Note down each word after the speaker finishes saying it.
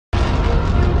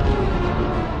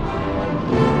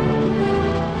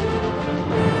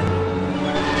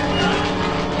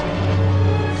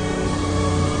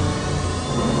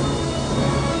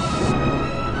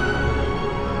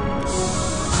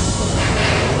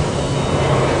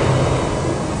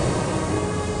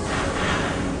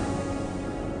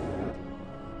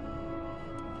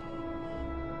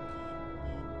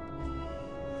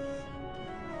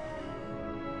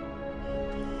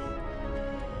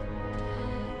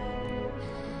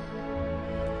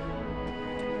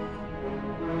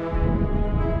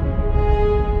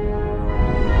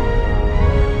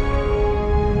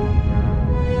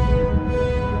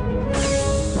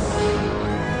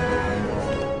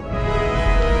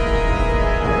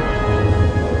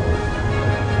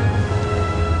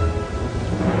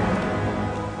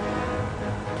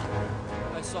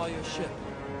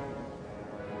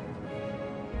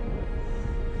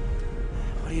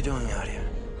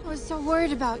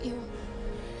worried about you.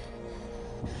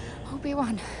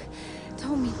 Obi-Wan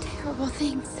told me terrible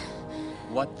things.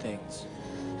 What things?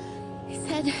 He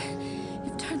said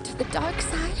you've turned to the dark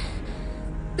side.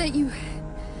 That you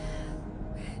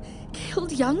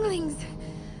killed younglings.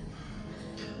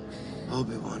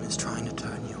 Obi-Wan is trying to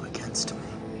turn you against me.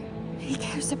 He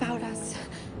cares about us.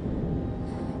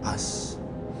 Us?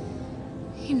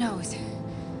 He knows.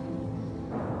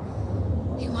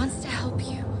 He wants to help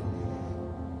you.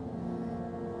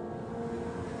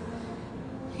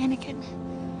 Anakin,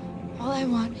 all I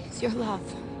want is your love.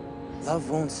 Love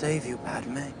won't save you,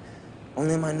 Padme.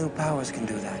 Only my new powers can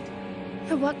do that.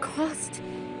 At what cost?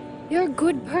 You're a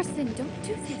good person. Don't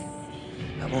do this.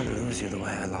 I won't lose you the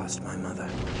way I lost my mother.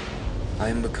 I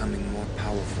am becoming more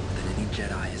powerful than any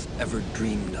Jedi has ever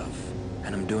dreamed of.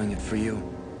 And I'm doing it for you.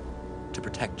 To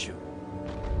protect you.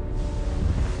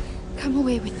 Come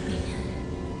away with me.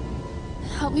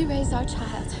 Help me raise our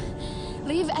child.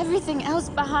 Leave everything else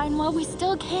behind while we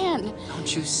still can.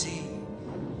 Don't you see?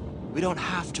 We don't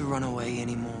have to run away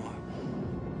anymore.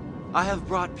 I have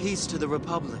brought peace to the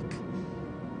Republic.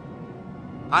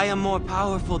 I am more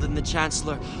powerful than the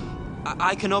Chancellor.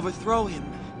 I can overthrow him.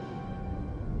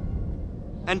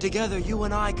 And together, you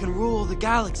and I can rule the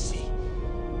galaxy.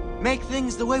 Make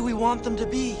things the way we want them to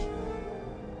be.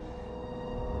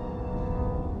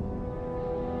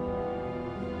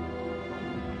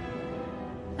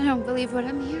 I don't believe what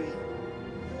I'm hearing.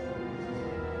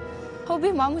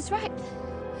 Obi-Wan was right.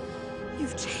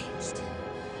 You've changed.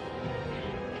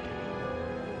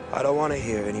 I don't want to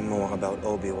hear any more about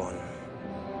Obi-Wan.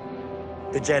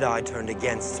 The Jedi turned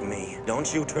against me.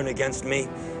 Don't you turn against me?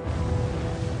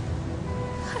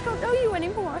 I don't know you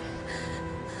anymore.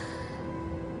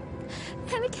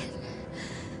 Anakin,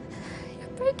 you're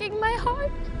breaking my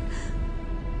heart.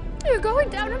 You're going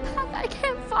down a path I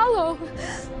can't follow.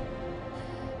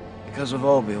 Because of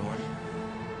Obi-Wan.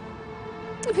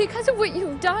 Because of what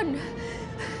you've done.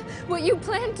 What you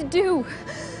plan to do.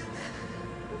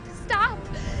 Stop.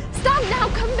 Stop now.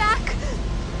 Come back.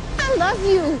 I love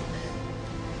you.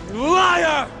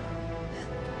 Liar!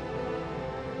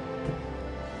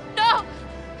 No.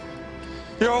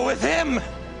 You're with him!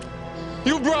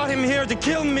 You brought him here to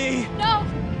kill me! No.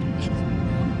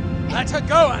 Let her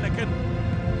go, Anakin!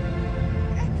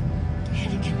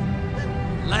 Anakin.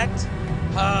 Let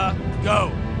her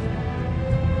go!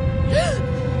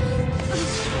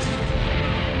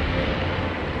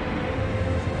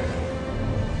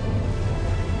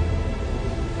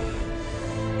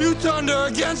 You turned her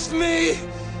against me!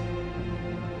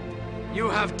 You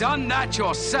have done that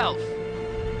yourself!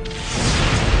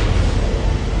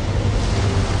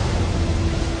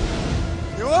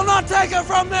 You will not take her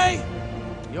from me!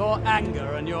 Your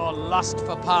anger and your lust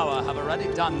for power have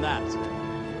already done that.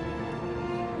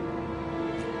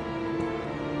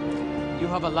 You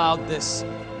have allowed this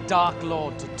Dark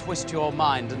Lord to twist your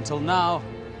mind until now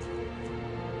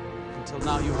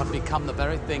you have become the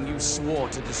very thing you swore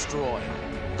to destroy.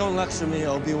 Don't lecture me,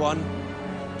 Obi-Wan.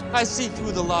 I see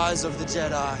through the lies of the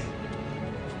Jedi.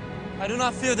 I do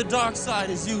not fear the dark side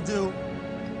as you do.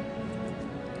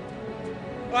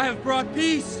 I have brought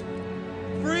peace,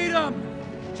 freedom,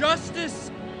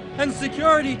 justice, and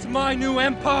security to my new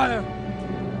empire.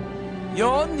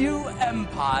 Your new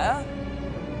empire?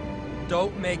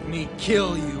 Don't make me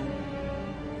kill you.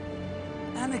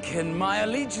 Anakin, my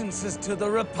allegiance is to the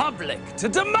Republic, to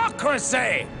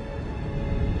democracy!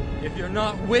 If you're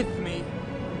not with me,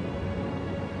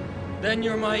 then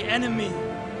you're my enemy.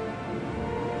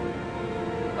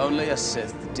 Only a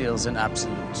Sith deals in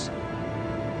absolutes.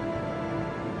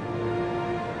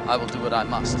 I will do what I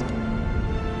must.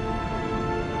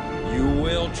 You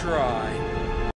will try.